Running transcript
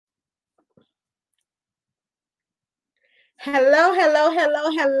Hello, hello, hello,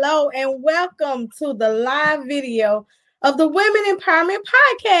 hello, and welcome to the live video of the Women Empowerment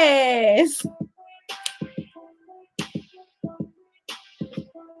Podcast.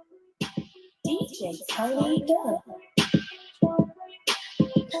 DJ Tony Dub.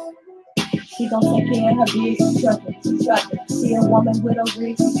 She gon' take care of her biz, she truckin'. She a woman with a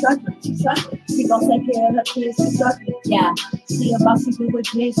rig, she truckin'. She gon' take care of her kids, she truckin'. Yeah, she a bossy bitch with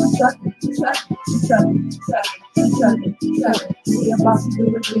biz, she truckin'. She a bossy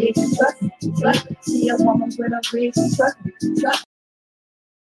bitch with biz, she truckin'. She a woman with a rig, she truckin'.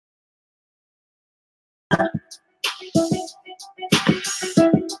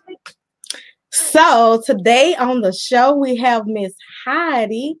 So today on the show we have Miss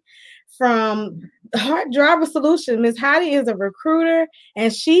Heidi from Heart Driver Solution. Miss Heidi is a recruiter,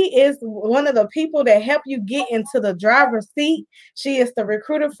 and she is one of the people that help you get into the driver's seat. She is the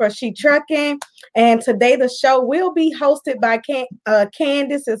recruiter for She Trucking, and today the show will be hosted by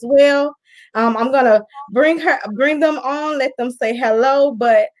Candace as well. I'm gonna bring them on, let them say hello,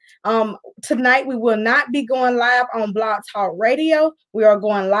 but tonight we will not be going live on Blog Talk Radio. We are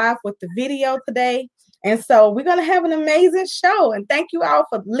going live with the video today. And so we're going to have an amazing show. And thank you all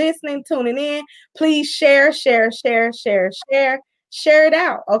for listening, tuning in. Please share it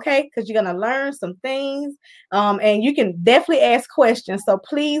out, okay? Because you're going to learn some things. And you can definitely ask questions. So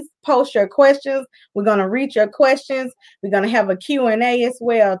please post your questions. We're going to read your questions. We're going to have a Q&A as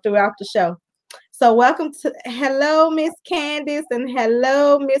well throughout the show. So welcome to, hello, Miss Candace, and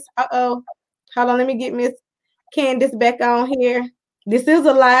hello, Miss, hold on, let me get Miss Candace back on here. This is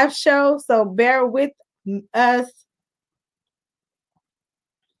a live show, so bear with us.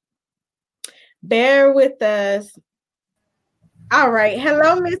 Bear with us. All right.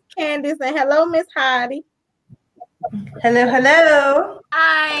 Hello, Miss Candace, and hello, Miss Heidi. Hello, hello.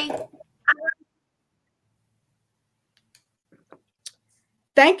 Hi.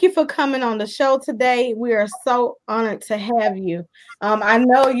 Thank you for coming on the show today. We are so honored to have you. I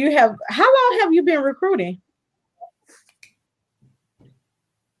know you have, how long have you been recruiting?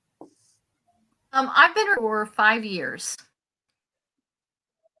 I've been for 5 years.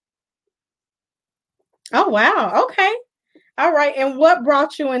 Oh, wow. Okay. All right. And what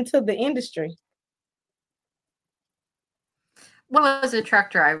brought you into the industry? Well, I was a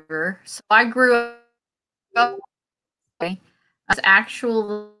truck driver. So I grew up. I was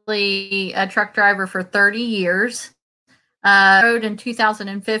actually a truck driver for 30 years. Rode in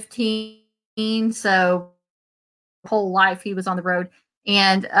 2015. So whole life he was on the road.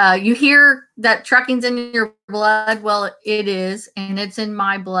 And you hear that trucking's in your blood. Well, it is, and it's in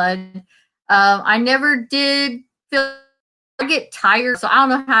my blood. I never did feel I get tired, so I don't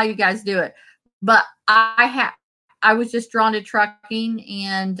know how you guys do it, but I was just drawn to trucking,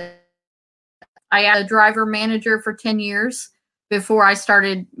 and I had a driver manager for 10 years before I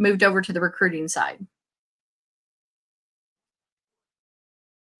moved over to the recruiting side.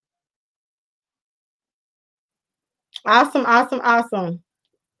 Awesome, awesome, awesome.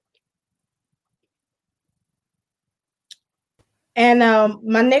 And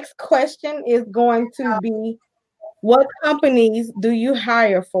my next question is going to be, what companies do you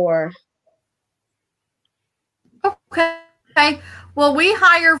hire for? Okay. Well, we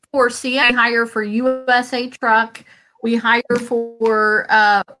hire for CA, we hire for USA Truck. We hire for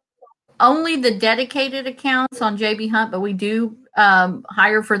only the dedicated accounts on JB Hunt, but we do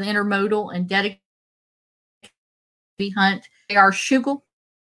hire for the intermodal and dedicated Hunt. They are Schugel,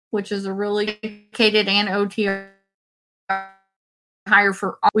 which is a really dedicated, and OTR.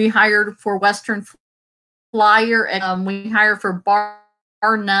 We hired for Western Flyer, and we hire for Bar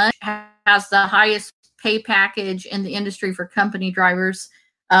None, has the highest pay package in the industry for company drivers.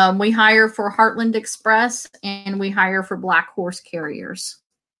 We hire for Heartland Express, and we hire for Black Horse Carriers.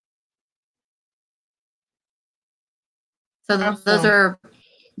 So those are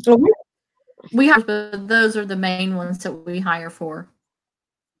those are the main ones that we hire for.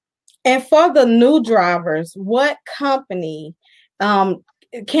 And for the new drivers, what company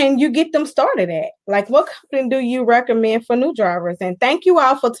can you get them started at? Like, what company do you recommend for new drivers? And thank you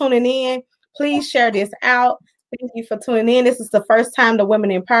all for tuning in. Please share this out. Thank you for tuning in. This is the first time the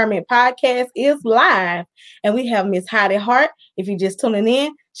Women Empowerment Podcast is live. And we have Miss Heidi Hart. If you're just tuning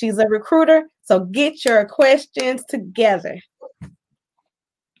in, she's a recruiter. So get your questions together.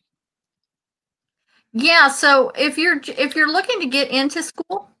 Yeah, so if you're looking to get into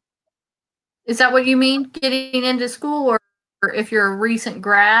school, is that what you mean? Getting into school, or if you're a recent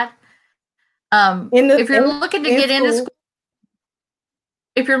grad? If you're looking to get into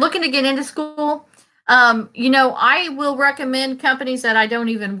school, I will recommend companies that I don't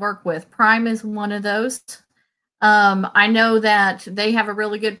even work with. Prime is one of those. I know that they have a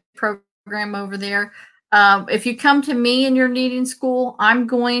really good program over there. If you come to me and you're needing school, I'm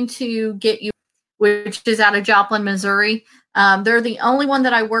going to get you, which is out of Joplin, Missouri. They're the only one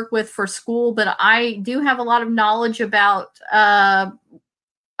that I work with for school, but I do have a lot of knowledge about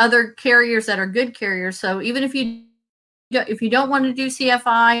other carriers that are good carriers. So even if you don't want to do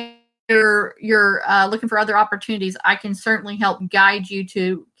CFI, you're looking for other opportunities, I can certainly help guide you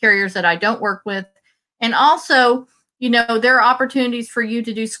to carriers that I don't work with. And also, there are opportunities for you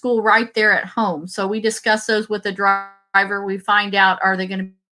to do school right there at home. So we discuss those with the driver. We find out, are they going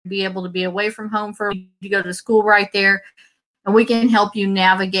to be able to be away from home for you to go to school right there? And we can help you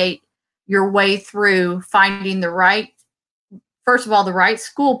navigate your way through finding the right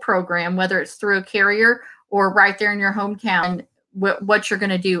school program, whether it's through a carrier or right there in your hometown, what you're going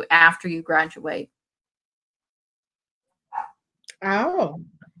to do after you graduate. Oh,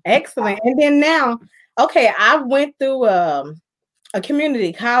 excellent. And then now, okay, I went through a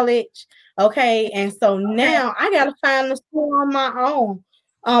community college. Okay, and so now I got to find the school on my own.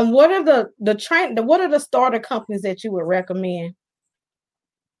 What are the starter companies that you would recommend?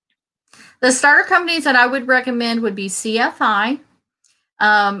 The starter companies that I would recommend would be CFI.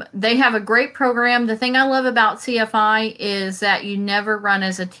 They have a great program. The thing I love about CFI is that you never run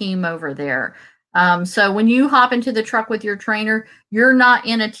as a team over there. So when you hop into the truck with your trainer, you're not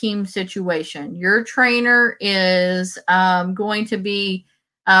in a team situation. Your trainer is going to be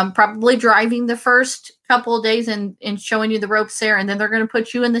probably driving the first couple of days and showing you the ropes there. And then they're going to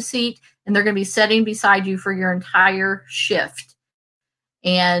put you in the seat and they're going to be sitting beside you for your entire shift.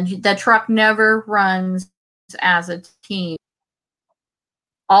 And the truck never runs as a team.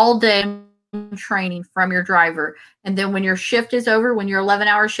 All day training from your driver. And then when your shift is over, when your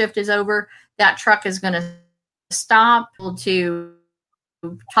 11-hour shift is over, that truck is going to stop to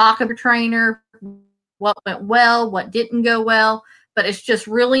talk to your trainer, what went well, what didn't go well. But it's just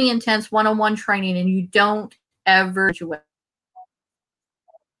really intense one-on-one training, and you don't ever do it.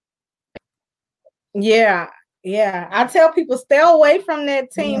 Yeah. I tell people, stay away from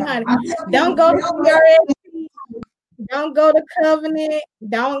that team, honey. Don't go to CRS. Don't go to Covenant.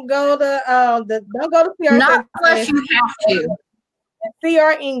 Don't go to CRS. Not unless you have to.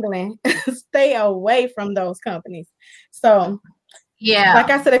 CR England. Stay away from those companies. So, yeah, like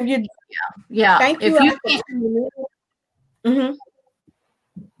I said, if you, yeah, thank you.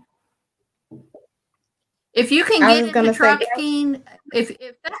 If you can get into trucking, if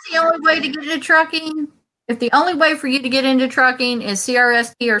that's the only way to get into trucking, if the only way for you to get into trucking is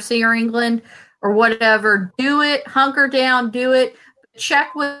CRST or CR England or whatever, do it. Hunker down, do it.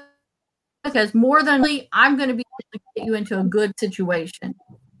 Check with, because more than likely, I'm going to be able to get you into a good situation.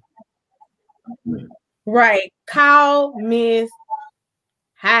 Right. Call Miss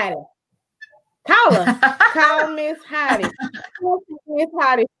Heidi. Call her. Call Miss Heidi. Call Miss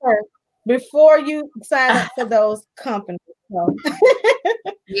Heidi first before you sign up for those companies. So.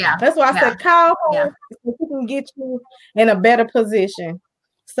 Yeah. That's why I said call her so she can get you in a better position.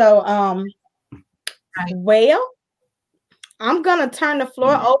 So, well, I'm going to turn the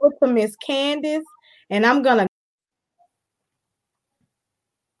floor over to Miss Candace, and I'm going to.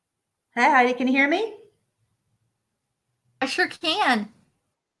 Hi, Heidi, can you hear me? I sure can.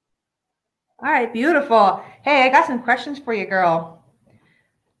 All right, beautiful. Hey, I got some questions for you, girl.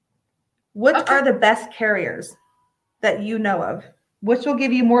 Which are the best carriers that you know of? Which will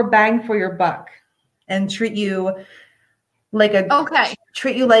give you more bang for your buck and treat you like a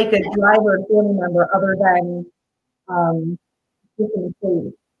driver or family member other than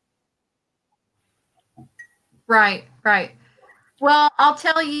Right. Well, I'll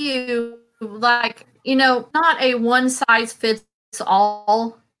tell you, not a one size fits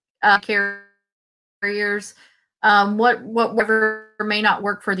all carriers. Whatever may not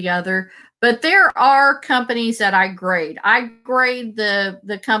work for the other, but there are companies that I grade. I grade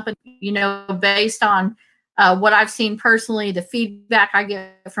the company, based on what I've seen personally, the feedback I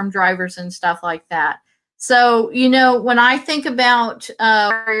get from drivers and stuff like that. So, when I think about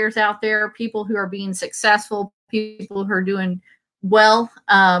carriers out there, people who are being successful, people who are doing well,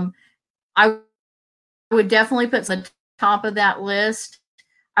 I would definitely put the top of that list.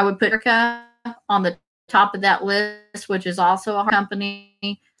 I would put Erica on the top of that list, which is also a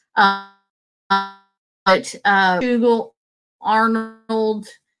company. Google, Arnold,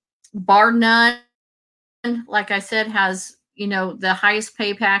 bar none, like I said, has the highest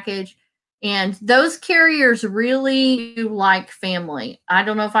pay package. And those carriers really do like family. I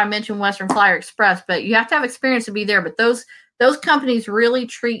don't know if I mentioned Western Flyer Express, but you have to have experience to be there. But those companies really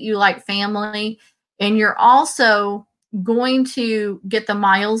treat you like family. And you're also going to get the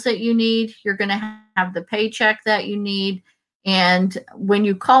miles that you need. You're going to have the paycheck that you need. And when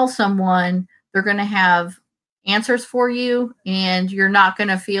you call someone, they're going to have answers for you, and you're not going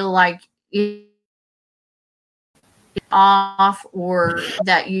to feel like it's off or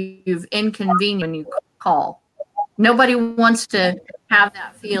that you've inconvenienced when you call. Nobody wants to have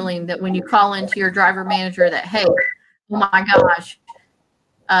that feeling that when you call into your driver manager that, hey, oh my gosh,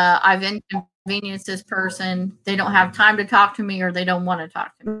 I've inconvenienced this person. They don't have time to talk to me, or they don't want to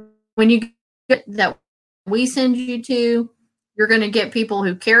talk to me. When you get that we send you to, you're going to get people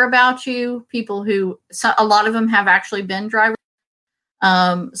who care about you, people who, a lot of them have actually been drivers.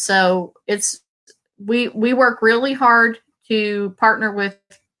 So we work really hard to partner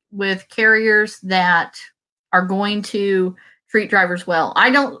with carriers that are going to treat drivers well.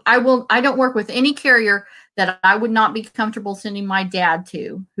 I don't work with any carrier that I would not be comfortable sending my dad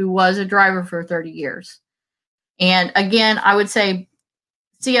to, who was a driver for 30 years. And again, I would say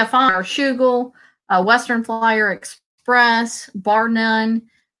CFI or Schugle, Western Flyer Express, bar none.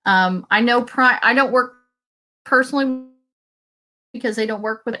 I know I don't work personally because they don't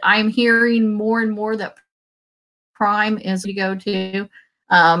work with it. I'm hearing more and more that Prime is to go to.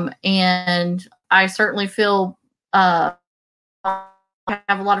 And I certainly feel I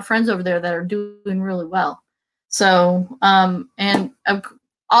have a lot of friends over there that are doing really well. So, and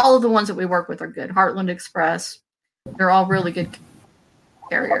all of the ones that we work with are good. Heartland Express, they're all really good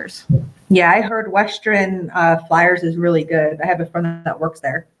carriers. Yeah, I heard Western Flyers is really good. I have a friend that works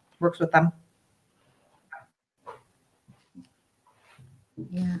with them.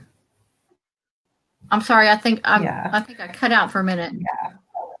 Yeah. I'm sorry. I think I cut out for a minute. Yeah.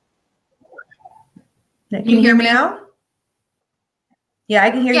 Can you hear me now? Yeah,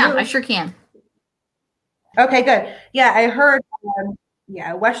 I can hear you. Yeah, I sure can. Okay, good. Yeah, I heard.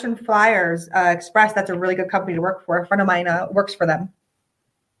 Western Flyers Express. That's a really good company to work for. A friend of mine works for them.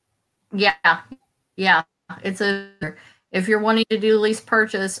 Yeah. If you're wanting to do lease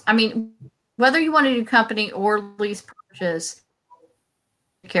purchase, I mean, whether you want to do company or lease purchase,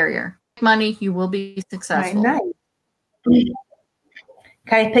 carrier money, you will be successful. Nice.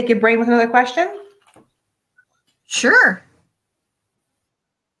 Can I pick your brain with another question? Sure.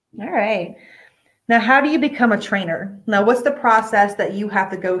 All right. Now, how do you become a trainer? Now, what's the process that you have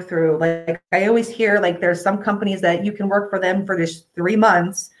to go through? Like, I always hear like there's some companies that you can work for them for just 3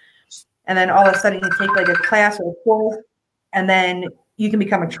 months, and then all of a sudden you take like a class or a course, and then you can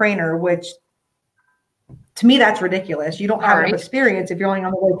become a trainer, which to me, that's ridiculous. You don't have enough experience if you're only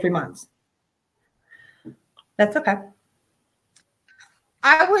on the road 3 months. That's okay.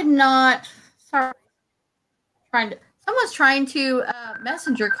 I would not. Sorry. Someone's trying to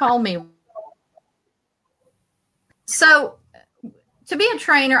messenger call me. So to be a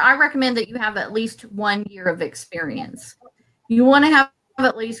trainer, I recommend that you have at least 1 year of experience. You want to have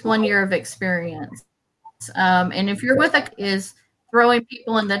at least 1 year of experience. And if you're with is throwing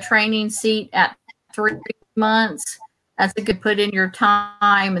people in the training seat at 3 months, that's a good put in your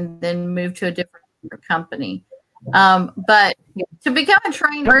time and then move to a different company. But to become a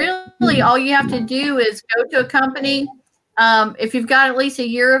trainer, really all you have to do is go to a company. If you've got at least a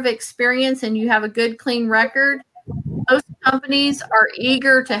year of experience and you have a good, clean record, most companies are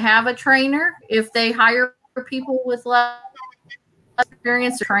eager to have a trainer if they hire people with less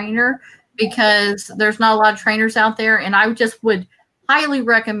experience trainer, because there's not a lot of trainers out there. And I just would highly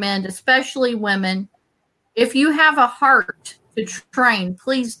recommend, especially women, if you have a heart to train,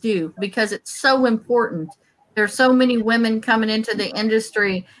 please do, because it's so important. There's so many women coming into the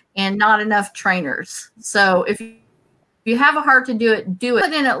industry and not enough trainers. So if you have a heart to do it,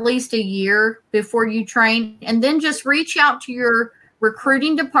 Put in at least a year before you train, and then just reach out to your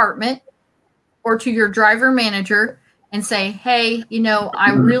recruiting department or to your driver manager and say, hey,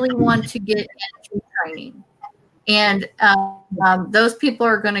 I really want to get into training. And those people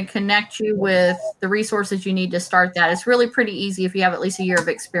are going to connect you with the resources you need to start that. It's really pretty easy if you have at least a year of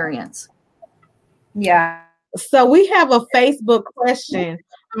experience. Yeah. So we have a Facebook question.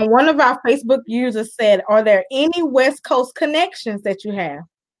 One of our Facebook users said, are there any West Coast connections that you have?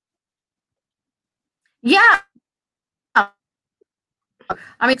 Yeah.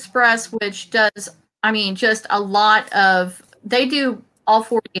 Express, which does, just a lot of, they do all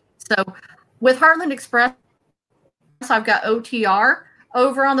 48. So with Heartland Express, I've got OTR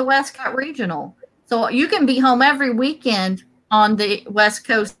over on the West Coast Regional. So you can be home every weekend on the West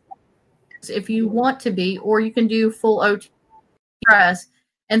Coast if you want to be, or you can do full OTR Express.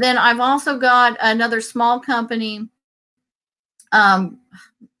 And then I've also got another small company.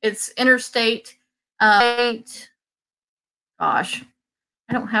 It's Interstate. I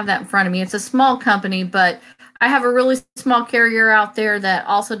I don't have that in front of me. It's a small company, but I have a really small carrier out there that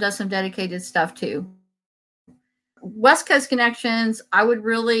also does some dedicated stuff too. West Coast connections, I would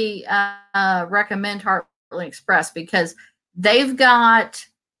really recommend Heartland Express because they've got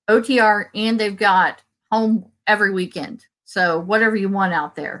OTR and they've got home every weekend. So whatever you want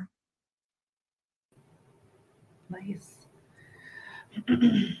out there. Nice.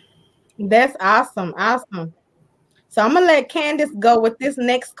 That's awesome. Awesome. So I'm going to let Candace go with this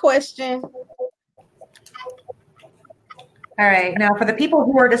next question. All right. Now, for the people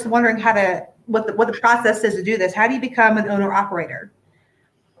who are just wondering what the process is to do this, how do you become an owner operator?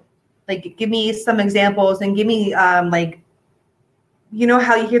 Like, give me some examples and give me like, you know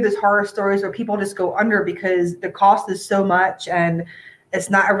how you hear these horror stories where people just go under because the cost is so much and it's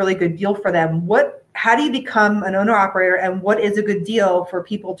not a really good deal for them. How do you become an owner operator, and what is a good deal for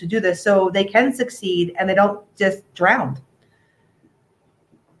people to do this so they can succeed and they don't just drown?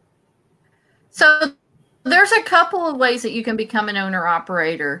 So there's a couple of ways that you can become an owner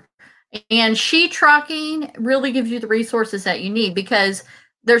operator, and She Trucking really gives you the resources that you need because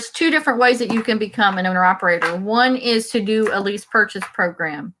there's two different ways that you can become an owner operator. One is to do a lease purchase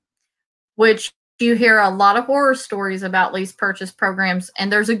program, which you hear a lot of horror stories about lease purchase programs,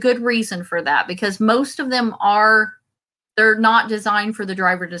 and there's a good reason for that because most of them they're not designed for the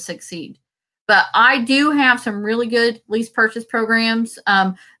driver to succeed. But I do have some really good lease purchase programs.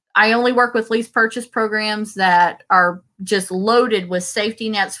 I only work with lease purchase programs that are just loaded with safety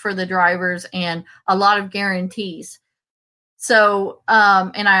nets for the drivers and a lot of guarantees. So,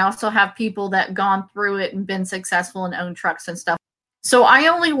 and I also have people that gone through it and been successful and own trucks and stuff. So I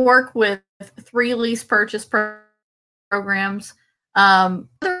only work with 3 lease purchase programs.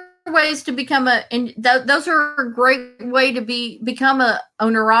 Other ways to become those are a great way to become a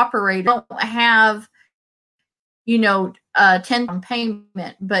owner operator. You don't have, 10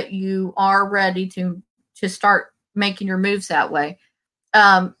 payment, but you are ready to start making your moves that way.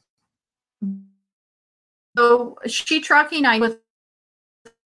 So She Trucking, I with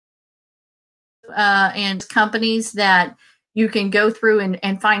and companies that you can go through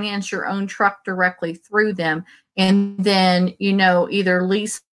and finance your own truck directly through them. And then, either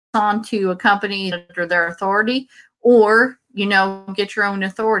lease onto a company under their authority or, get your own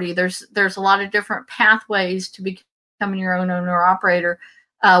authority. There's a lot of different pathways to becoming your own owner operator.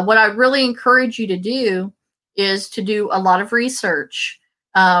 What I really encourage you to do is to do a lot of research.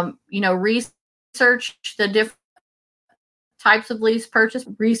 Research the different types of lease purchase,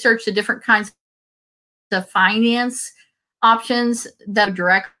 research the different kinds of finance options that are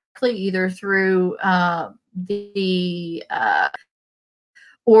directly either through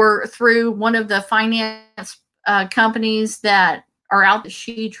or through one of the finance companies that are out that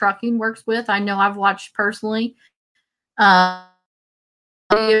She Trucking works with. I know I've watched personally with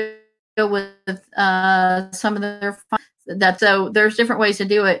some of their so there's different ways to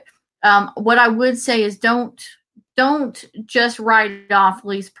do it. What I would say is don't just write off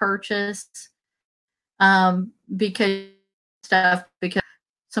lease purchase because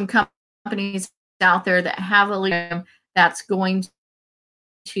some companies out there that have a lease that's going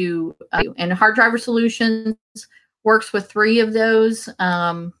to and Hard Driver Solutions works with 3 of those,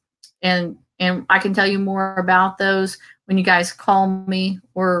 and I can tell you more about those when you guys call me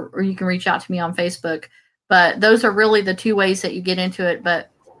or you can reach out to me on Facebook. But those are really the 2 ways that you get into it. But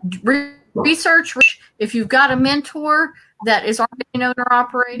research, if you've got a mentor that is already an owner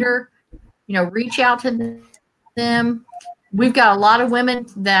operator, reach out to them. We've got a lot of women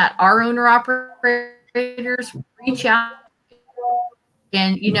that are owner operators. Reach out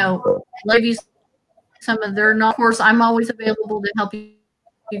and, let you some of their knowledge. Of course, I'm always available to help you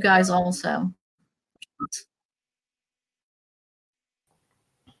guys also.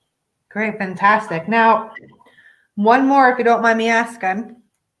 Great. Fantastic. Now, one more, if you don't mind me asking.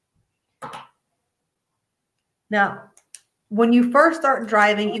 Now, when you first start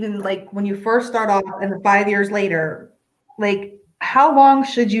driving, even like when you first start off and 5 years later, like how long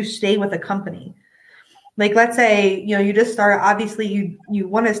should you stay with a company? Like, let's say, you just started, obviously you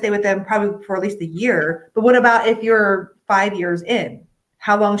want to stay with them probably for at least a year, but what about if you're 5 years in?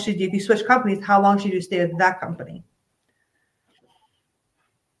 How long should you, if you switch companies, how long should you stay with that company?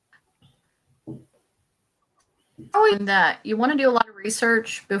 That you want to do a lot of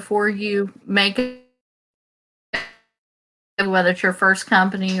research before you make it, whether it's your first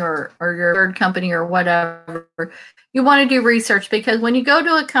company or your third company or whatever. You want to do research because when you go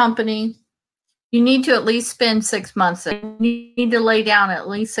to a company, you need to at least spend 6 months. You need to lay down at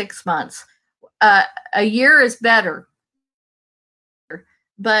least 6 months. A year is better.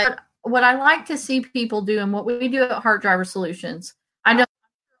 But what I like to see people do and what we do at Hard Driver Solutions, I know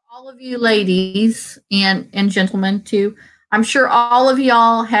All of you ladies and gentlemen too, I'm sure all of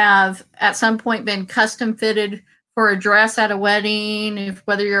y'all have at some point been custom fitted for a dress at a wedding, if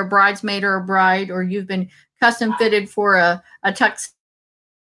whether you're a bridesmaid or a bride, or you've been custom fitted for a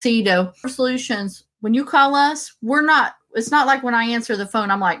tuxedo. Solutions, when you call us, it's not like when I answer the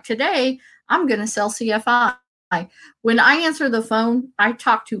phone, I'm like, today I'm going to sell CFI. When I answer the phone, I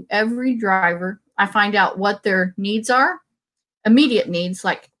talk to every driver. I find out what their needs are, immediate needs,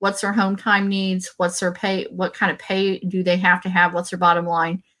 like what's their home time needs, what's their pay, what kind of pay do they have to have, what's their bottom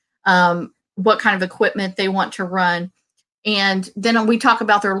line, what kind of equipment they want to run. And then we talk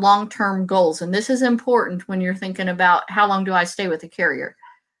about their long-term goals. And this is important when you're thinking about how long do I stay with a carrier.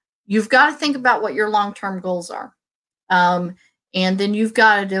 You've got to think about what your long-term goals are. And then you've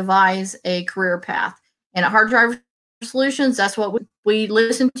got to devise a career path. And at Hard Driver Solutions, that's what we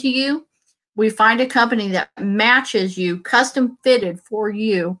listen to you. We find a company that matches you, custom fitted for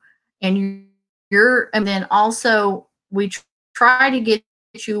you, and then also we try to get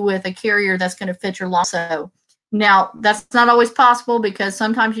you with a carrier that's going to fit your long. So now that's not always possible because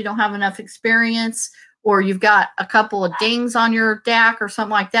sometimes you don't have enough experience, or you've got a couple of dings on your DAC or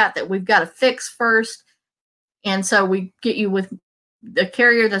something like that we've got to fix first. And so we get you with the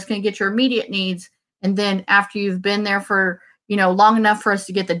carrier that's going to get your immediate needs. And then after you've been there for, long enough for us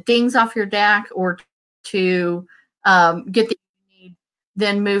to get the dings off your DAC or to get the need,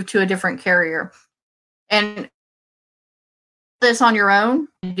 then move to a different carrier. And this on your own,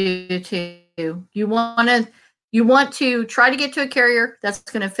 do too. You want to try to get to a carrier that's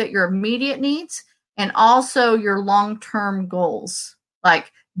going to fit your immediate needs and also your long-term goals. Like,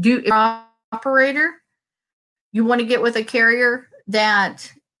 operator, you want to get with a carrier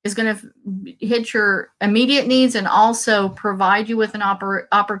that is going to hit your immediate needs and also provide you with an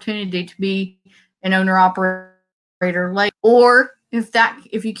opportunity to be an owner operator. Or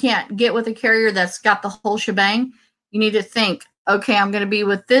if you can't get with a carrier that's got the whole shebang, you need to think, okay, I'm going to be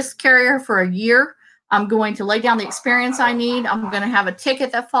with this carrier for a year. I'm going to lay down the experience I need. I'm going to have a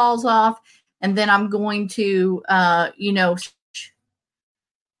ticket that falls off, and then I'm going to, and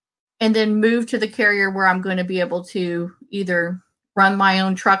then move to the carrier where I'm going to be able to either run my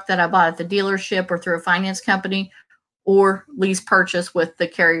own truck that I bought at the dealership or through a finance company, or lease purchase with the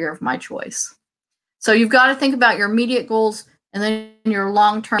carrier of my choice. So you've got to think about your immediate goals and then your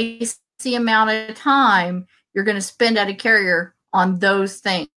long-term amount of time you're going to spend at a carrier on those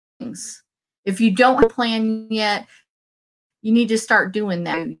things. If you don't have a plan yet, you need to start doing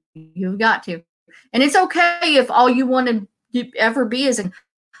that. You've got to. And it's okay if all you want to ever be is, I'm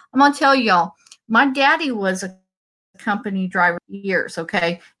going to tell y'all, my daddy was a company driver for years,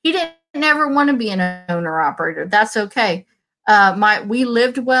 okay? He didn't never want to be an owner operator. That's okay. We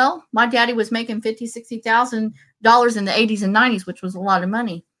lived well. My daddy was making $50,000, $60,000 in the 80s and 90s, which was a lot of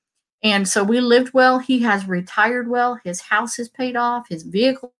money. And so we lived well. He has retired well. His house is paid off. His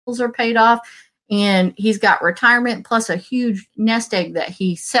vehicles are paid off. And he's got retirement plus a huge nest egg that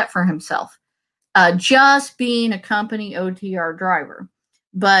he set for himself. Just being a company OTR driver.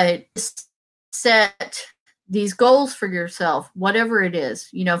 But set these goals for yourself, whatever it is.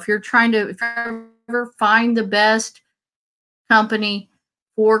 If you ever find the best company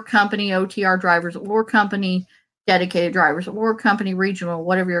for company OTR drivers or company dedicated drivers or company regional,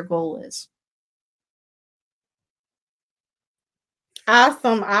 whatever your goal is.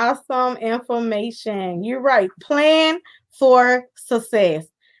 Awesome information. You're right. Plan for success.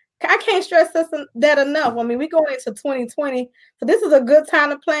 I can't stress that enough. I mean, we're going into 2020, so this is a good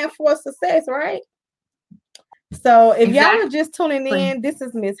time to plan for success, right? So if y'all are just tuning in, this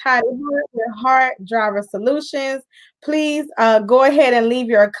is Miss Heidi with Hard Driver Solutions. Please go ahead and leave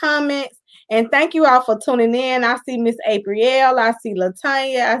your comments. And thank you all for tuning in. I see Miss April. I see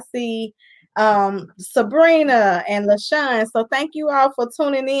Latanya. I see Sabrina and LaShawn. So thank you all for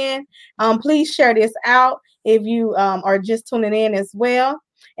tuning in. Please share this out if you are just tuning in as well.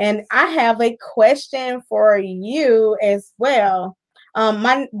 And I have a question for you as well.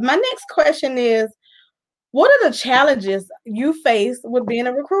 My next question is, what are the challenges you face with being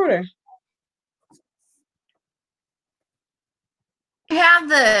a recruiter? You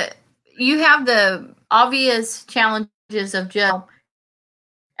have the obvious challenges of just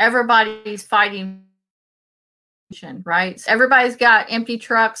everybody's fighting, right? So everybody's got empty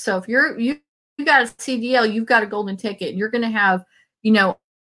trucks. So if you got a CDL, you've got a golden ticket. You're going to have,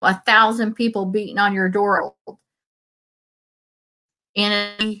 1,000 people beating on your door,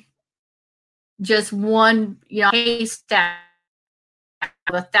 and just one, haystack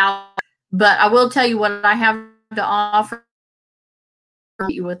of 1,000. But I will tell you what I have to offer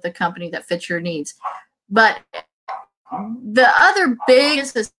you with the company that fits your needs. But the other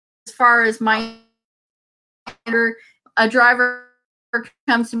biggest far as my a driver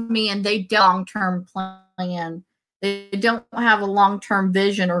comes to me and they don't long-term plan. They don't have a long-term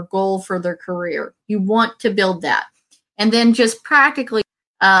vision or goal for their career. You want to build that. And then just practically,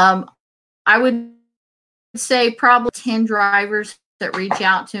 I would say probably 10 drivers that reach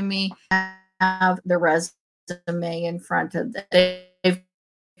out to me have their resume in front of them. They've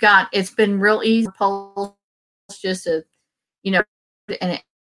got, it's been real easy to Pulse, just a, you know, and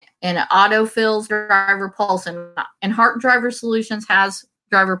it autofills Driver Pulse, and Heart Driver Solutions has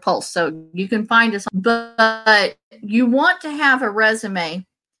Driver Pulse, so you can find us. But you want to have a resume,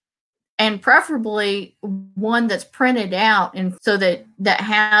 and preferably one that's printed out, and so that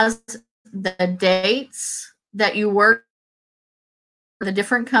has the dates that you work for the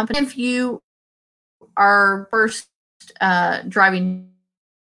different companies. If you are first driving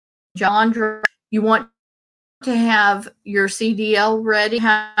John, you want to have your CDL ready,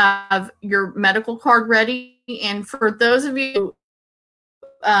 have your medical card ready. And for those of you who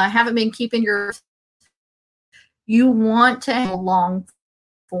haven't been keeping you want to have long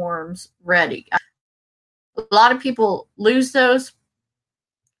forms ready. A lot of people lose those,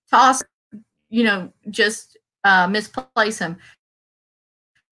 toss, just misplace them.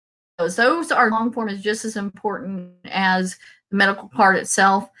 Those are long form is just as important as the medical card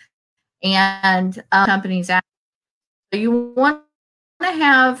itself and companies. So you want to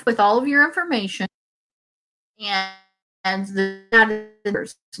have with all of your information and the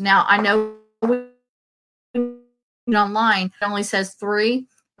now I know online it only says 3,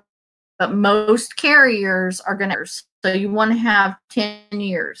 but most carriers are going to, so you want to have 10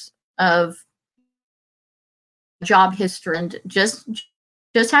 years of job history, and just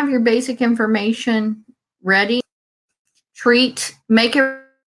have your basic information ready. Make it,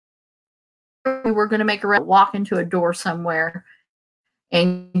 we're going to make a walk into a door somewhere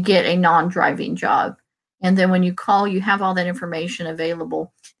and get a non-driving job. And then when you call, you have all that information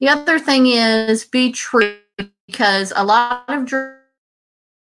available. The other thing is be true, because a lot of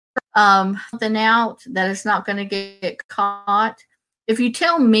something out that is not going to get caught. If you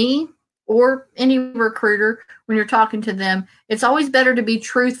tell me or any recruiter when you're talking to them, it's always better to be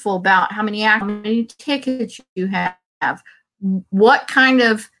truthful about how many tickets you have, what kind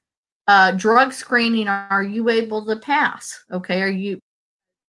of drug screening are you able to pass? Okay, are you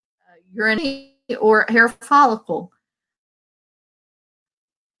urine or hair follicle?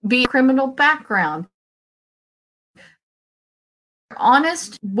 Be a criminal background.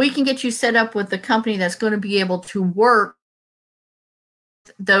 Honest, we can get you set up with the company that's going to be able to work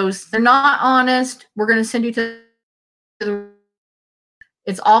those. They're not honest, we're going to send you to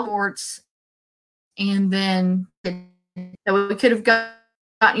it's all courts, and then we could have gotten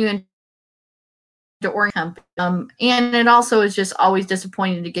you into Oregon. And it also is just always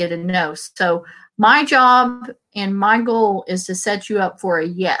disappointing to get a no. So my job and my goal is to set you up for a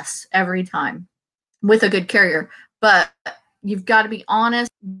yes every time with a good carrier. But you've got to be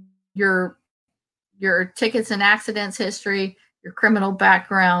honest. Your tickets and accidents history, your criminal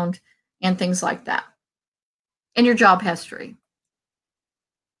background, and things like that, and your job history.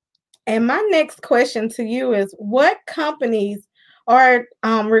 And my next question to you is, what companies are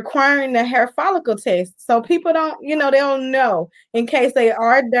requiring the hair follicle test? So people don't, they don't know in case they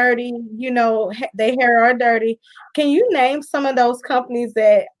are dirty, their hair are dirty. Can you name some of those companies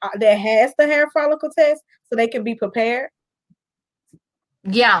that has the hair follicle test so they can be prepared?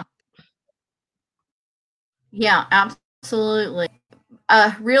 Yeah, absolutely.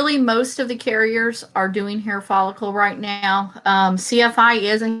 Really, most of the carriers are doing hair follicle right now. CFI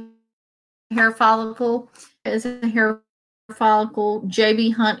is a hair follicle.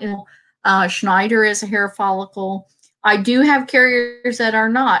 JB Hunt, Schneider is a hair follicle. I do have carriers that are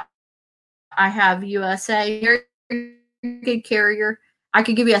not. I have USA, very good carrier. I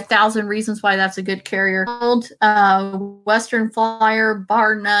could give you 1,000 reasons why that's a good carrier. Western Flyer,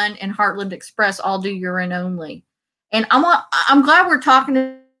 Bar None, and Heartland Express all do urine only. And I'm glad we're talking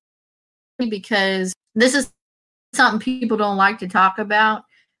to me, because this is something people don't like to talk about.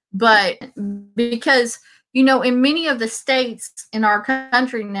 But because, in many of the states in our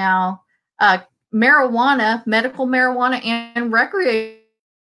country now, marijuana, medical marijuana, and recreational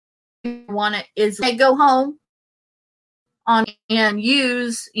marijuana is, they go home on and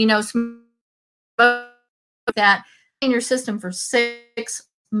use, smoke that in your system for 6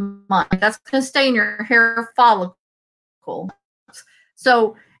 months. That's going to stay in your hair follicle.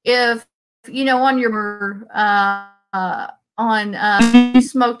 So if, on your, you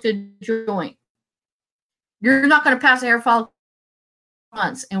smoked a joint, you're not going to pass a hair follicle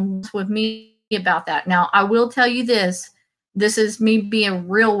months. And with me about that. Now, I will tell you this, this is me being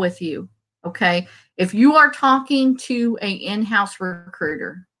real with you. Okay. If you are talking to an in-house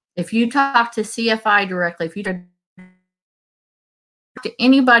recruiter, if you talk to CFI directly, if you talk to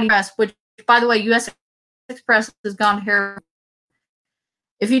anybody, which by the way, US Express has gone here.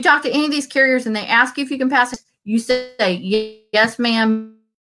 If you talk to any of these carriers and they ask you if you can pass it, you say, yes, ma'am.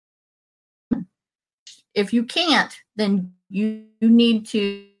 If you can't, then you need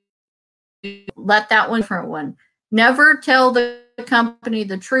to let that one different one. Never tell the company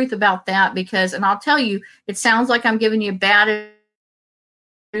the truth about that, because, and I'll tell you, it sounds like I'm giving you bad,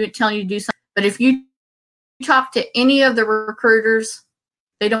 telling you to do something. But if you talk to any of the recruiters,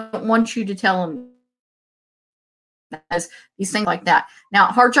 they don't want you to tell them these things like that. Now,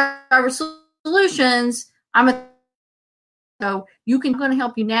 Hard Driver Solutions, so you can going to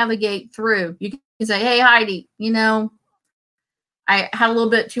help you navigate through. You can say, hey, Heidi, I had a little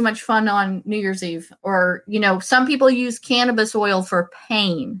bit too much fun on New Year's Eve. Or, some people use cannabis oil for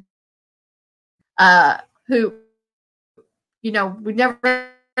pain. We never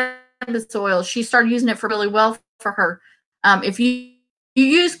cannabis oil. She started using it for really well for her. If you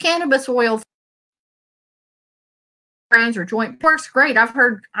use cannabis oil for brains or joint, works great. I've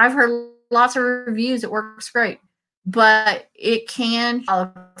heard lots of reviews. It works great, but it can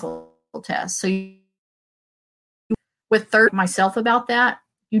test. So with myself about that,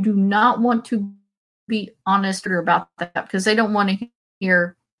 you do not want to be honest about that, because they don't want to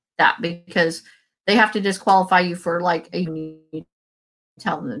hear that, because they have to disqualify you for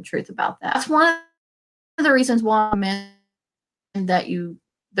tell them the truth about that. That's one of the reasons why I'm in that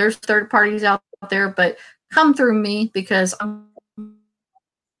there's third parties out there, but come through me, because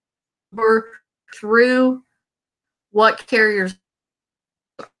we're through what carriers.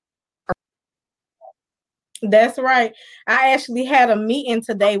 That's right. I actually had a meeting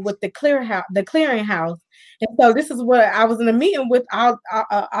today with the clearinghouse. And so this is what I was in a meeting with all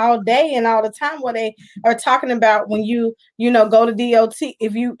day and all the time, where they are talking about when you go to DOT,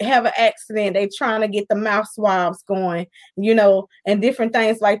 if you have an accident, they're trying to get the mouth swabs going, and different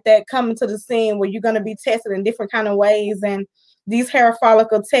things like that coming to the scene where you're going to be tested in different kind of ways, and these hair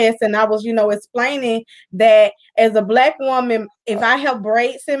follicle tests. And I was, explaining that as a Black woman, if I have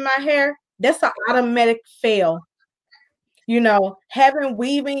braids in my hair, that's an automatic fail. Having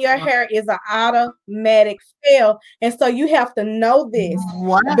weave in your hair is an automatic fail. And so you have to know this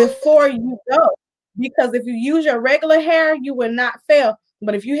before you go. Because if you use your regular hair, you will not fail.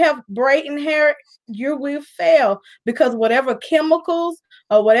 But if you have braiding hair, you will fail, because whatever chemicals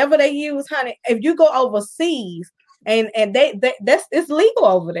or whatever they use, honey, if you go overseas and it's legal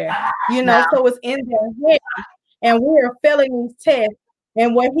over there, so it's in their head. And we are failing these tests.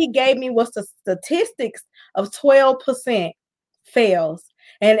 And what he gave me was the statistics of 12% fails.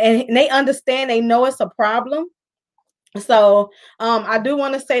 And they understand, they know it's a problem. So I do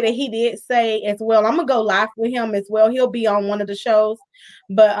want to say that he did say as well, I'm going to go live with him as well. He'll be on one of the shows,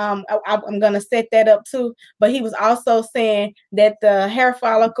 but I'm going to set that up too. But he was also saying that the hair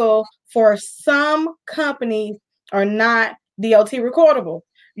follicle for some companies are not DOT recordable.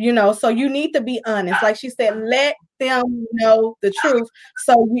 So you need to be honest. Like she said, let them know the truth,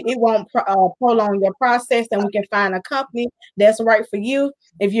 so it won't prolong your process, and we can find a company that's right for you.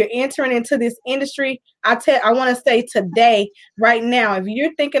 If you're entering into this industry, I want to say today, right now, if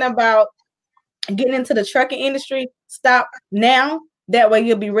you're thinking about getting into the trucking industry, stop now. That way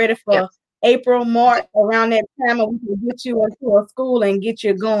you'll be ready for April, March, around that time, and we can get you into a school and get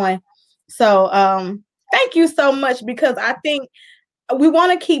you going. So thank you so much, because I think we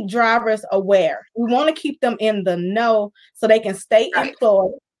want to keep drivers aware. We want to keep them in the know so they can stay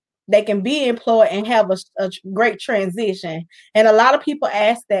employed. They can be employed and have a great transition. And a lot of people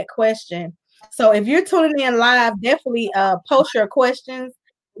ask that question. So if you're tuning in live, definitely post your questions.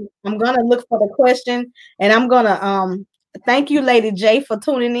 I'm going to look for the question, and I'm going to thank you, Lady J, for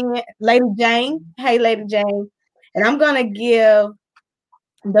tuning in. Lady Jane. Hey, Lady Jane. And I'm going to give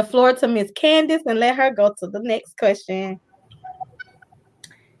the floor to Miss Candace and let her go to the next question.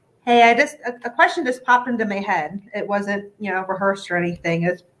 Hey, a question just popped into my head. It wasn't, rehearsed or anything.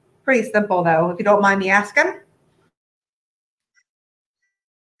 It's pretty simple, though, if you don't mind me asking.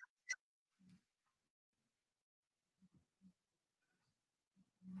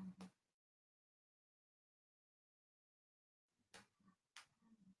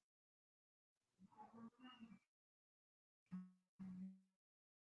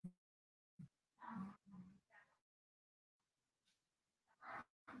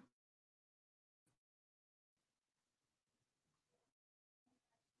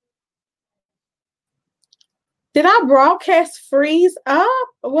 Did our broadcast freeze up?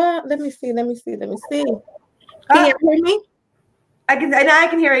 Well, let me see. Can you hear me? I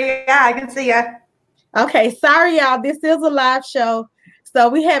can hear you. Yeah, I can see you. Okay, sorry, y'all. This is a live show. So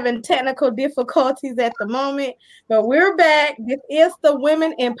we're having technical difficulties at the moment, but we're back. This is the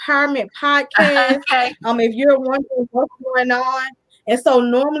Women Empowerment Podcast. Okay. If you're wondering what's going on, and so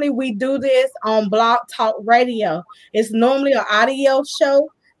normally we do this on Blog Talk Radio. It's normally an audio show,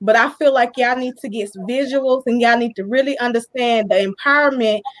 but I feel like y'all need to get visuals and y'all need to really understand the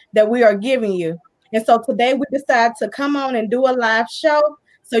empowerment that we are giving you. And so today we decided to come on and do a live show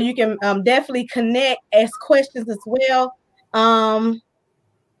so you can definitely connect, ask questions as well. And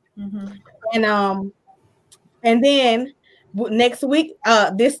then next week,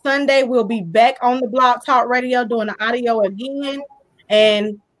 this Sunday, we'll be back on the Blog Talk Radio doing the audio again.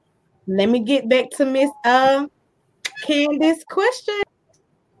 And let me get back to Miss Candace's question.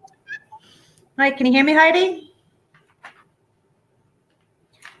 All right, can you hear me, Heidi?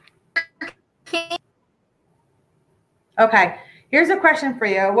 Okay, here's a question for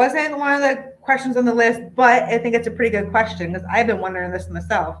you. It wasn't one of the questions on the list, but I think it's a pretty good question because I've been wondering this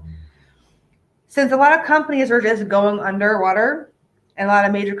myself. Since a lot of companies are just going underwater, and a lot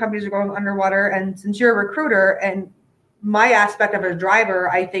of major companies are going underwater, and since you're a recruiter and my aspect of a driver,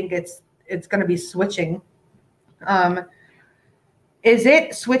 I think it's going to be switching. Is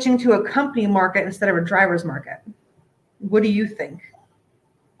it switching to a company market instead of a driver's market? What do you think?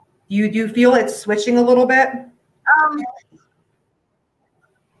 Do you feel it's switching a little bit?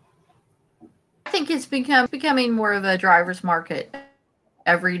 I think it's becoming more of a driver's market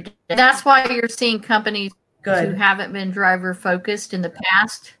every day. That's why you're seeing companies who haven't been driver focused in the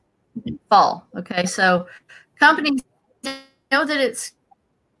past fall. Okay, so companies know that it's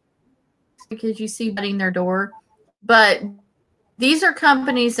because you see butting their door, but these are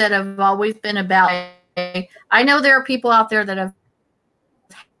companies that have always been about. I know there are people out there that have.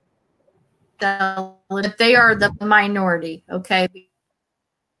 They are the minority. Okay,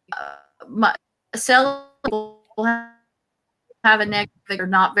 some will have a negative. They're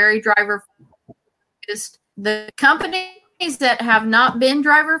not very driver focused. The companies that have not been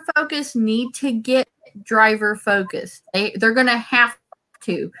driver focused need to get driver focused. They're going to have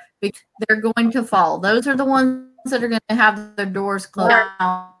to. They're going to fall. Those are the ones that are going to have their doors closed.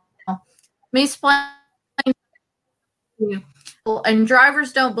 Let me explain to you. And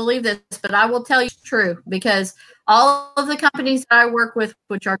drivers don't believe this, but I will tell you it's true because all of the companies that I work with,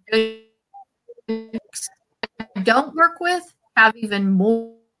 which are good, don't work with, have even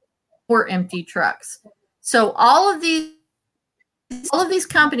more empty trucks. So all of these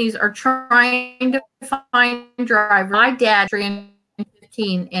companies are trying to find drivers. My dad,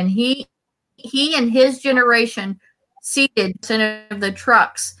 15, and he and his generation seated % of the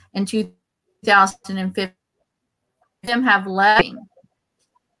trucks in 2015. Them have left.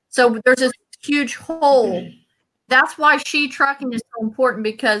 So there's this huge hole. That's why She Trucking is so important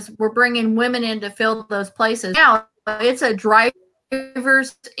because we're bringing women in to fill those places. Now it's a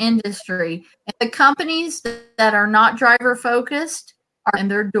driver's industry, and the companies that are not driver focused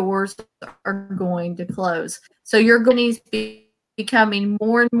and their doors are going to close. So your companies becoming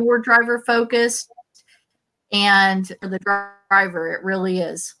more and more driver focused, and the driver, it really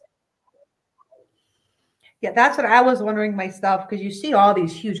is. Yeah, that's what I was wondering myself, because you see all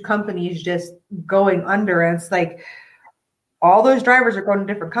these huge companies just going under, and it's like all those drivers are going to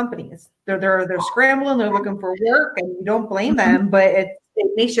different companies. They're scrambling, they're looking for work, and you don't blame them, but it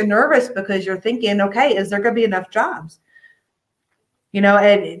makes you nervous because you're thinking, okay, is there going to be enough jobs?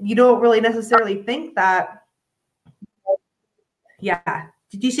 And you don't really necessarily think that. Yeah.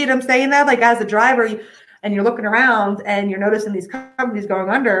 Did you see what I'm saying though? Like as a driver, and you're looking around and you're noticing these companies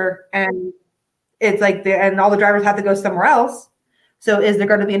going under, and it's like and all the drivers have to go somewhere else. So is there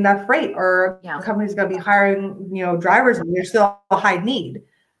going to be enough freight, or the company's going to be hiring, drivers, and there's still a high need?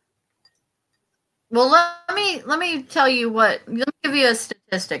 Well, let me tell you let me give you a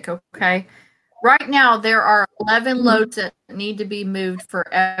statistic, okay? Right now, there are 11 loads that need to be moved for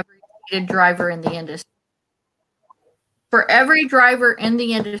every driver in the industry. For every driver in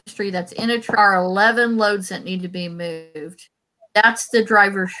the industry that's in a truck, are 11 loads that need to be moved. That's the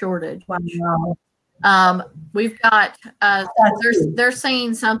driver shortage. Wow. We've got they're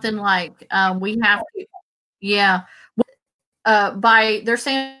saying something like we have to, they're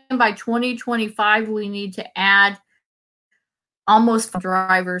saying by 2025 we need to add almost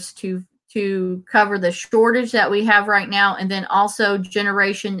drivers to cover the shortage that we have right now, and then also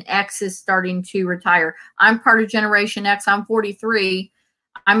Generation X is starting to retire. I'm part of Generation X. I'm 43.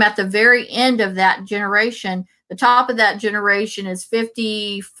 I'm at the very end of that generation. The top of that generation is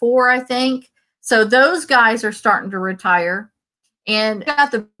 54, I think. So those guys are starting to retire. And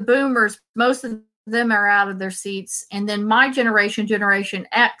got the boomers. Most of them are out of their seats. And then my generation, Generation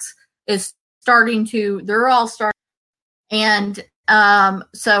X, is they're all starting. And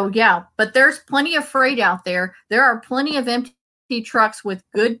so, yeah, but there's plenty of freight out there. There are plenty of empty trucks with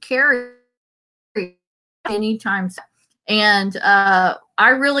good carry anytime. And I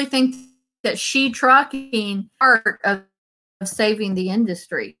really think that She Trucking part of saving the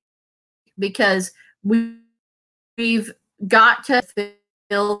industry, because we've got to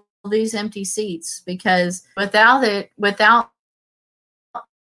fill these empty seats, because without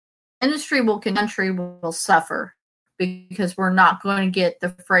industry country will suffer, because we're not going to get the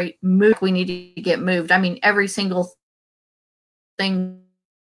freight moved. We need to get moved. I mean, every single thing.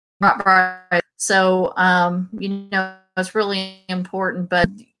 So, it's really important, but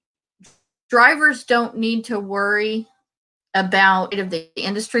drivers don't need to worry about the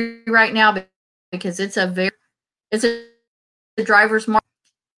industry right now, because it's a driver's market.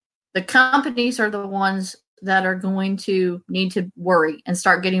 The companies are the ones that are going to need to worry and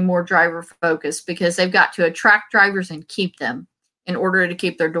start getting more driver focused, because they've got to attract drivers and keep them in order to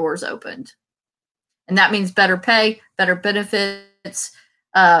keep their doors opened. And that means better pay, better benefits,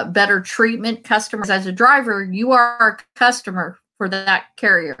 better treatment. Customers, as a driver, you are a customer for that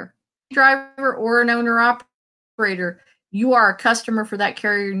carrier. Driver or an owner operator, you are a customer for that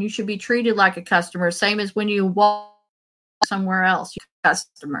carrier, and you should be treated like a customer. Same as when you walk somewhere else, you're a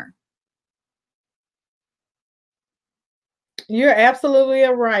customer. You're absolutely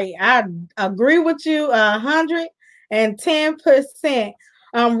right. I agree with you 110%.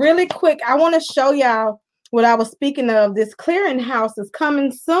 Really quick, I want to show y'all what I was speaking of. This clearinghouse is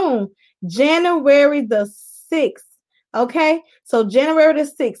coming soon, January the 6th. Okay, so January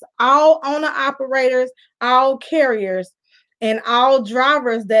the 6th, all owner operators, all carriers, and all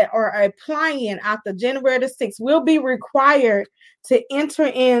drivers that are applying after January the 6th will be required to enter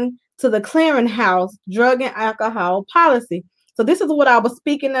into the clearinghouse drug and alcohol policy. So this is what I was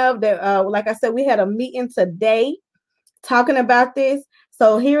speaking of. That, like I said, we had a meeting today talking about this.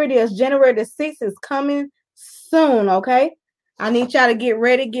 So here it is. January the 6th is coming soon. Okay, I need y'all to get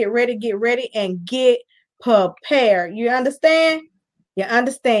ready, and get prepared. You understand? You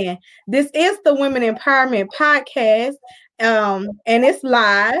understand? This is the Women Empowerment Podcast, and it's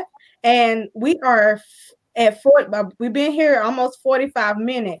live. And we are at 40. We've been here almost 45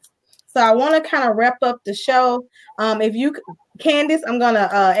 minutes. So I want to kind of wrap up the show. If you, Candace, I'm going to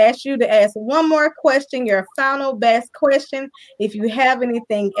ask you to ask one more question, your final best question. If you have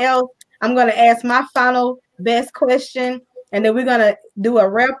anything else, I'm going to ask my final best question, and then we're going to do a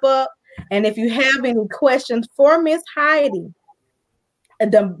wrap up. And if you have any questions for Miss Heidi,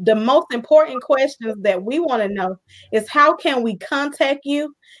 the most important questions that we want to know is, how can we contact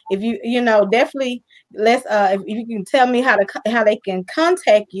you? If you definitely let's if you can tell me how they can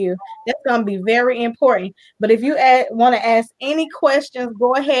contact you, that's going to be very important. But if you want to ask any questions,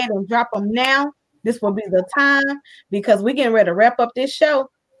 go ahead and drop them now. This will be the time, because we're getting ready to wrap up this show.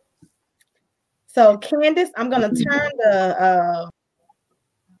 So Candace, I'm going to turn the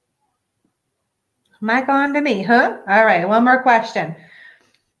mic on to me, huh? All right, one more question.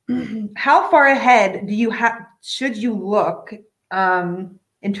 How far ahead should you look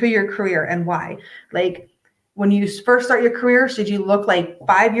into your career, and why? Like, when you first start your career, should you look like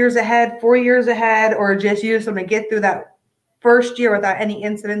 5 years ahead, 4 years ahead, or just use them to get through that first year without any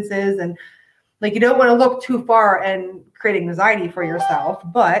incidences? And like, you don't want to look too far and create anxiety for yourself,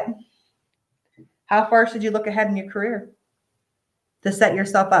 but how far should you look ahead in your career to set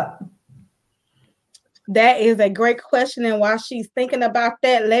yourself up? That is a great question. And while she's thinking about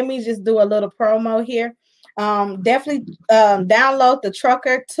that, let me just do a little promo here. Definitely download the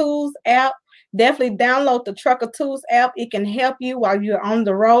Trucker Tools app. Definitely download the Trucker Tools app. It can help you while you're on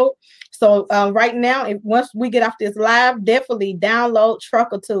the road. So right now, once we get off this live, definitely download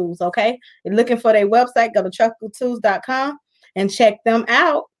Trucker Tools, okay? You're looking for their website, go to truckertools.com and check them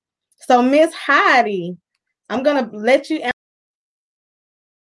out. So Miss Heidi, I'm going to let you answer.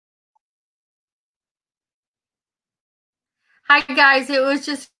 Hi guys, it was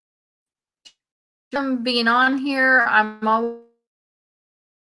just being on here. I'm always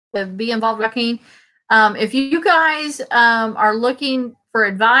be involved with if you guys are looking for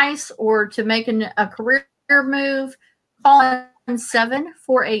advice or to make a career move, call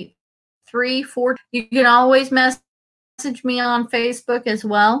 748-34. You can always message me on Facebook as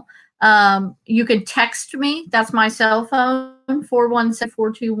well. You can text me. That's my cell phone,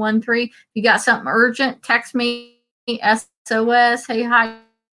 417-4213. If you got something urgent, text me. SOS, hey, hi,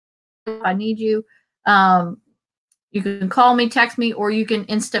 I need you. You can call me, text me, or you can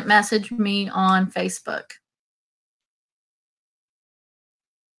instant message me on Facebook.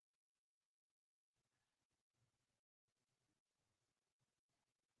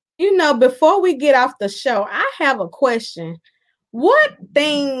 before we get off the show, I have a question. What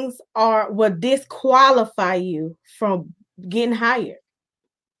things would disqualify you from getting hired?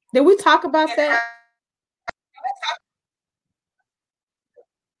 Did we talk about that?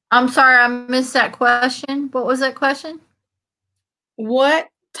 I'm sorry, I missed that question. What was that question? What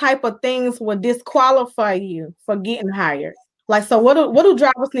type of things would disqualify you for getting hired? Like, so what do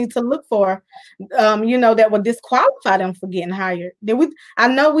drivers need to look for, that would disqualify them for getting hired? I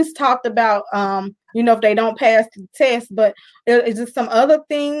know we talked about, if they don't pass the test, but is there some other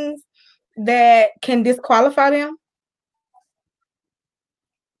things that can disqualify them?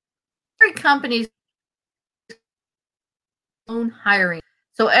 Every company's own hiring.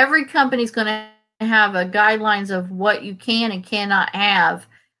 So every company's going to have a guidelines of what you can and cannot have,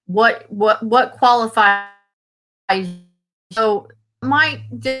 what qualifies. So might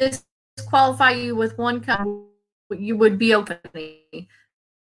disqualify you with one company, you would be open.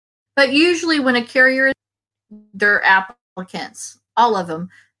 But usually when a carrier, they're applicants, all of them,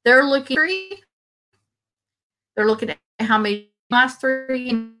 they're looking at how many last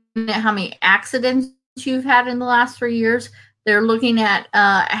 3, how many accidents you've had in the last 3 years. They're looking at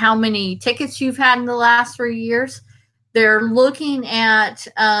how many tickets you've had in the last 3 years. They're looking at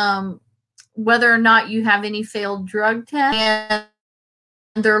whether or not you have any failed drug tests, and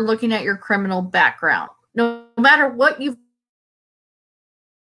they're looking at your criminal background. No matter what you've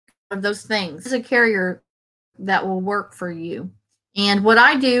of those things, there's a carrier that will work for you. And what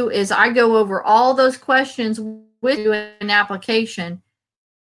I do is I go over all those questions with you in an application,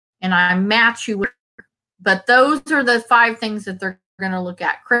 and I match you with. But those are the 5 things that they're going to look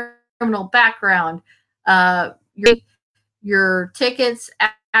at: criminal background, your tickets,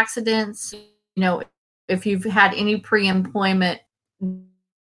 accidents, if you've had any pre-employment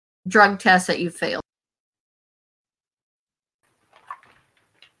drug tests that you failed.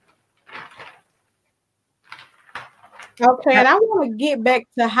 Okay, and I want to get back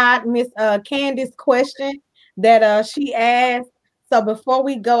to Miss Candace's question that she asked. So before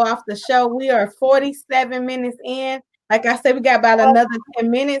we go off the show, we are 47 minutes in. Like I said, we got about another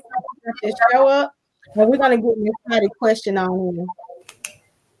 10 minutes to show up, and we're going to get Miss Hattie question on here.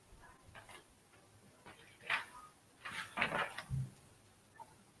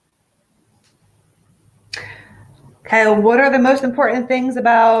 Okay, what are the most important things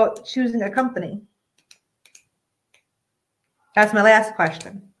about choosing a company? That's my last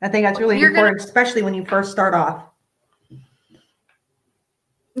question. I think that's really important, especially when you first start off.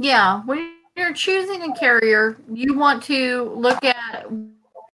 Yeah, when you're choosing a carrier, you want to look at,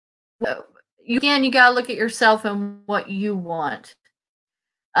 you got to look at yourself and what you want.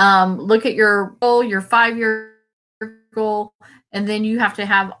 Look at your goal, your 5-year goal, and then you have to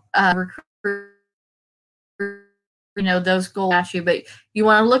have a recruiter, those goals at you. But you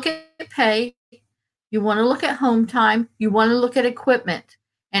want to look at pay, you want to look at home time, you want to look at equipment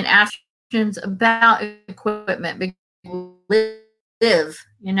and ask questions about equipment. Because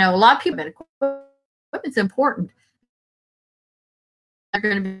a lot of people, equipment's important. They're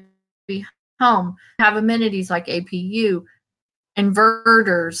going to be home, have amenities like APU,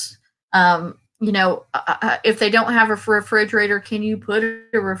 inverters. If they don't have a refrigerator, can you put a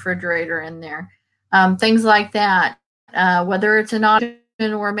refrigerator in there? Things like that, whether it's an automatic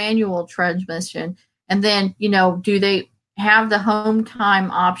or a manual transmission. And then, do they have the home time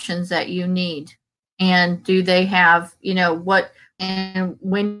options that you need? And do they have, and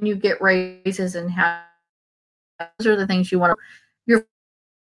when you get raises and how, those are the things you want. Your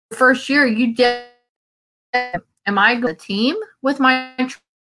first year, you did. Am I going to team with my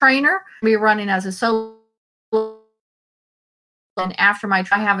trainer? Be running as a solo, and after I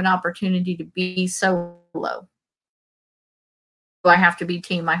have an opportunity to be solo. Do I have to be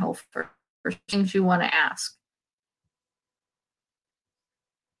team my whole first things you want to ask?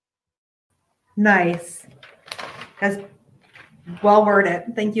 Nice. That's well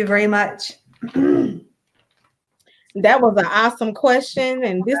worded. Thank you very much. That was an awesome question,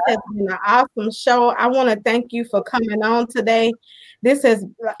 and this has been an awesome show. I want to thank you for coming on today.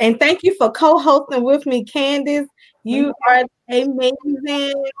 And thank you for co-hosting with me, Candace. You are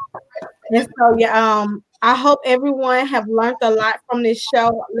amazing. And so, I hope everyone have learned a lot from this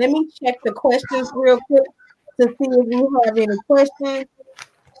show. Let me check the questions real quick to see if you have any questions.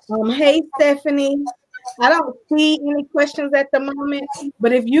 Hey, Stephanie. I don't see any questions at the moment,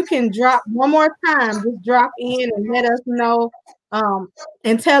 but if you can drop one more time, just drop in and let us know,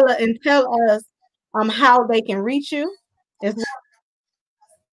 and tell us how they can reach you.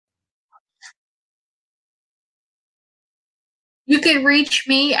 You can reach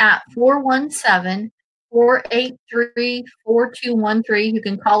me at 417 483-4213. You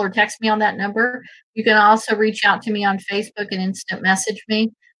can call or text me on that number. You can also reach out to me on Facebook and instant message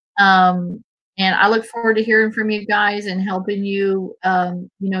me. And I look forward to hearing from you guys and helping you,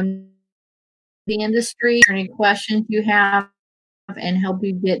 the industry, or any questions you have, and help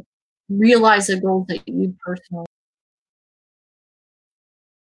you realize the goals that you personally.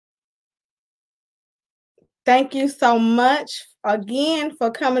 Thank you so much again for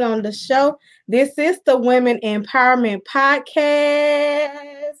coming on the show. This is the Women Empowerment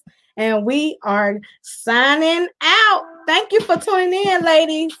Podcast, and we are signing out. Thank you for tuning in,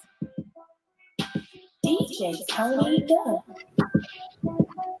 ladies. DJ Tony Dunn.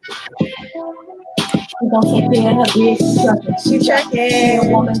 She gon' take care of her bitch, she truckin'. She truckin'. A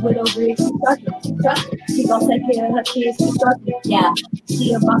woman with a rig, she truckin'. She truckin'. She gon' take care of her kids, she truckin'. Yeah.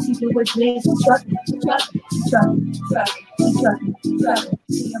 She a boss, she do what dreams, she truckin'. She truckin'. She truckin'. She truckin'. She truckin'. She truckin'.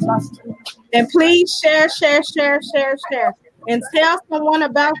 She a boss, she do what dreams. And please share. And tell someone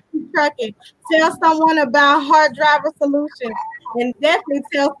about trucking. Tell someone about Heart Driver Solutions. And definitely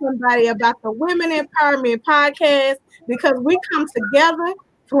tell somebody about the Women Empowerment Podcast, because we come together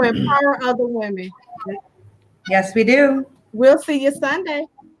to empower other women. Yes, we do. We'll see you Sunday.